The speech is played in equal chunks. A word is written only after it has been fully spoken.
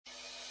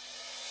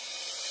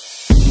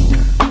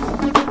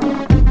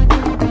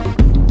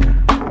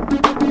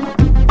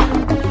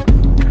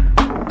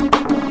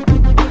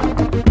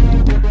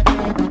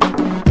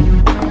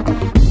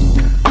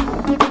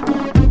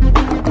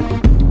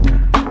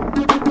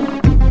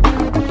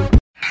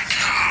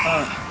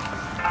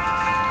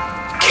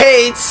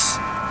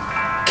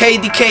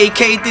KDK,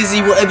 K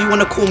Dizzy, whatever you want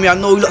to call me. I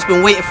know you lot's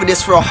been waiting for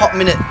this for a hot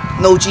minute.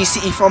 No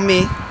G-City from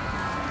me.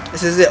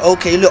 This is it.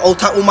 Okay, look, I'll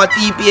tap all my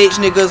DBH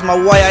niggas, my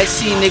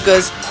YIC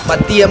niggas, my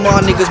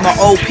DMR niggas, my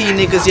OP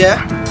niggas, yeah?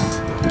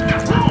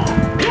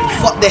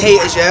 Fuck the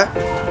haters, yeah?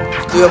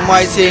 Doing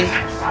my thing.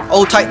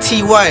 Old type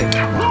TY.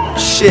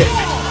 Shit.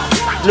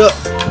 Look.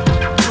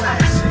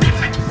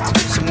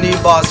 Some new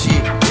bars for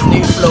you.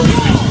 New flow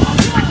for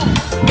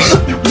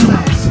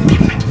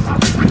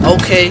you.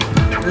 Okay,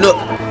 look.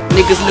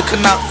 Niggas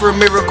looking out for a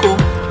miracle,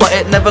 but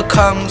it never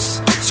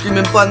comes.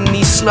 Screaming bun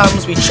these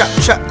slums. We trap,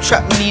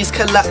 knees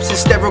collapse,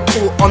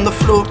 hysterical on the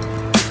floor.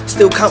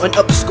 Still counting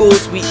up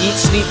scores. We eat,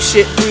 sleep,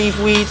 shit, breathe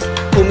weed.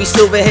 Call me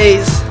Silver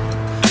Haze.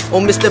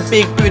 Or Mr.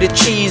 Big Buddha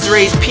Cheese.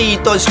 Raise P,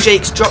 dodge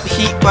Jakes, drop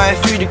heat by a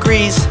few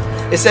degrees.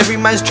 It's every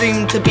man's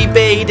dream to be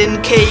bathed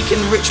in cake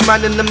and rich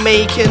man in the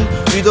making.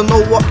 You don't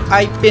know what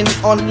I've been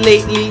on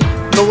lately.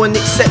 No one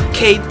except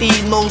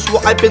KD knows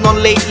what I've been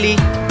on lately.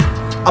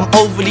 I'm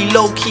overly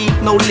low-key,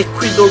 no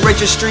liquid or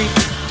registry.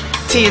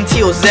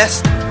 TNT or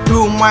Zest,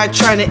 who am I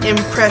trying to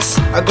impress?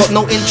 I got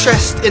no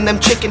interest in them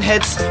chicken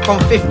heads.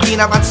 From 15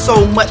 I've had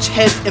so much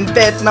head in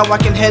bed. Now I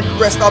can head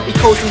rest, I'll be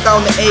coasting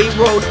down the A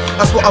road.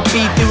 That's what I'll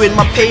be doing,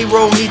 my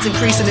payroll needs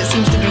increasing. It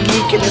seems to be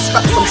leaking, it's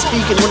facts I'm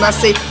speaking when I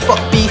say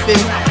fuck beefing.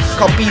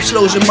 Cause beef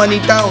slows your money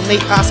down. They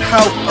ask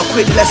how, a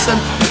quick lesson.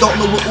 You don't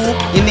know it all,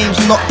 your name's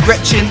not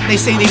Gretchen. They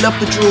say they love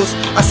the draws,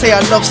 I say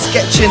I love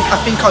sketching.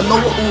 I think I know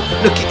it all,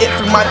 look at it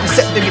through my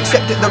perceptive.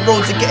 Accept it, the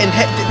roads are getting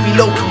hectic. Be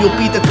low, you'll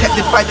be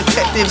detected by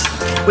detectives.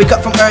 Wake up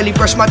from early,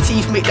 brush my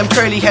teeth, make them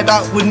curly, head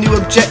out with new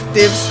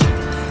objectives.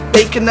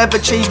 They can never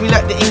change me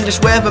like the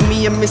English weather.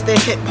 Me and Mr.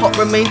 Hip Hop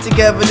remain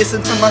together. Listen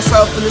to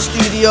myself in the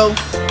studio.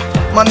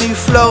 My new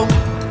flow,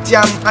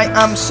 damn, I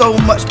am so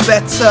much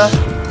better.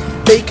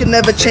 They can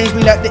never change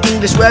me like the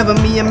English weather.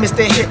 Me and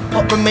Mr. Hip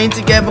Hop remain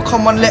together.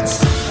 Come on, let's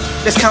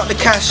count the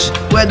cash.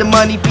 Where the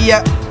money be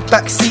at?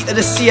 Backseat of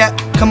the Seat.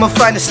 Come and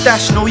find the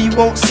stash. No, you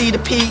won't see the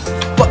P.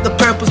 But the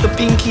purples, the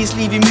pinkies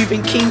leave you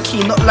moving kinky.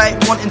 Not like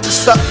wanting to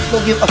suck.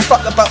 Don't give a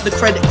fuck about the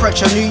credit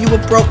crunch. I knew you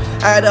were broke.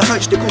 I had a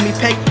hunch they call me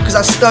Peg, cause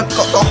I stunt.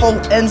 Got the whole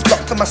ends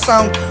blocked to my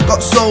sound. Got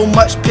so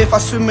much piff, I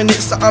swim in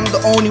it, so I'm the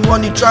only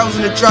one who drowns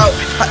in the drought.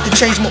 Had to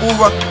change my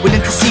aura,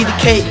 willing to see the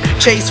cake.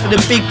 Chase for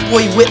the big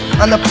boy whip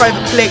and the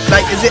private plate.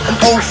 Like, is it an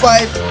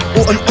 05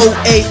 or an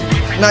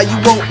 08? Now you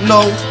won't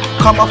know.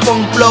 Cause my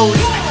phone blows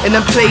in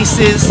them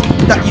places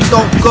that you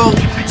don't go.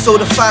 So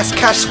the fast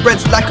cash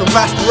spreads like a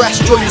vast rash.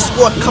 Join the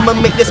squad, come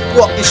and make this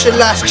guap, it's your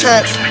last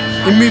chance.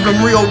 You're moving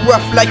real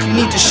rough like you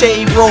need to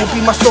shave, bro. Be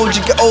my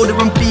soldier, get older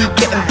and be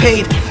getting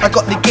paid. I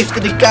got the gift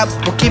of the gab,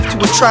 will give to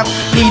a tramp.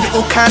 Need it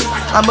or can,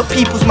 I'm a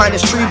people's man,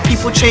 it's true.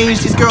 People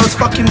change, these girls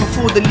fucking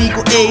before the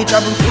legal age.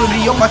 I've been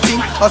fully on my team,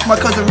 ask my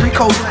cousin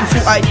Rico.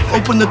 Before I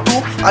open the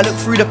door, I look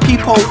through the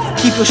peephole.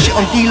 Keep your shit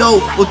on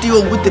D-low, or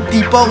deal with the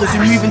D-bows.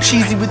 You're moving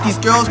cheesy with these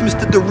girls,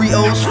 Mr.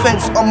 Doritos.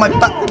 Fence on my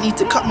back, they need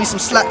to cut me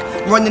some slack.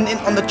 Running in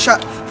on the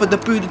track, for the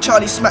Buddha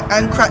Charlie smack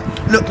and crack.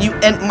 Look, you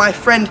ain't my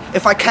friend,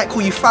 if I can't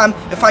call you fam.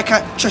 If I can't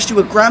trust you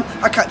a gram,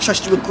 I can't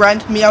trust you a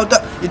grand. Meowed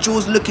up, your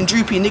jaws looking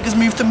droopy. Niggas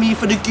move to me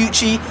for the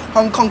Gucci,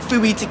 Hong Kong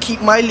Fooey to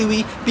keep my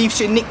Louis. Beef's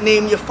your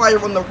nickname, your fire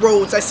on the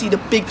roads. I see the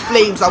big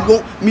flames, I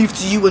won't move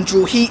to you and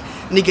draw heat.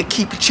 Nigga,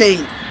 keep a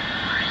chain.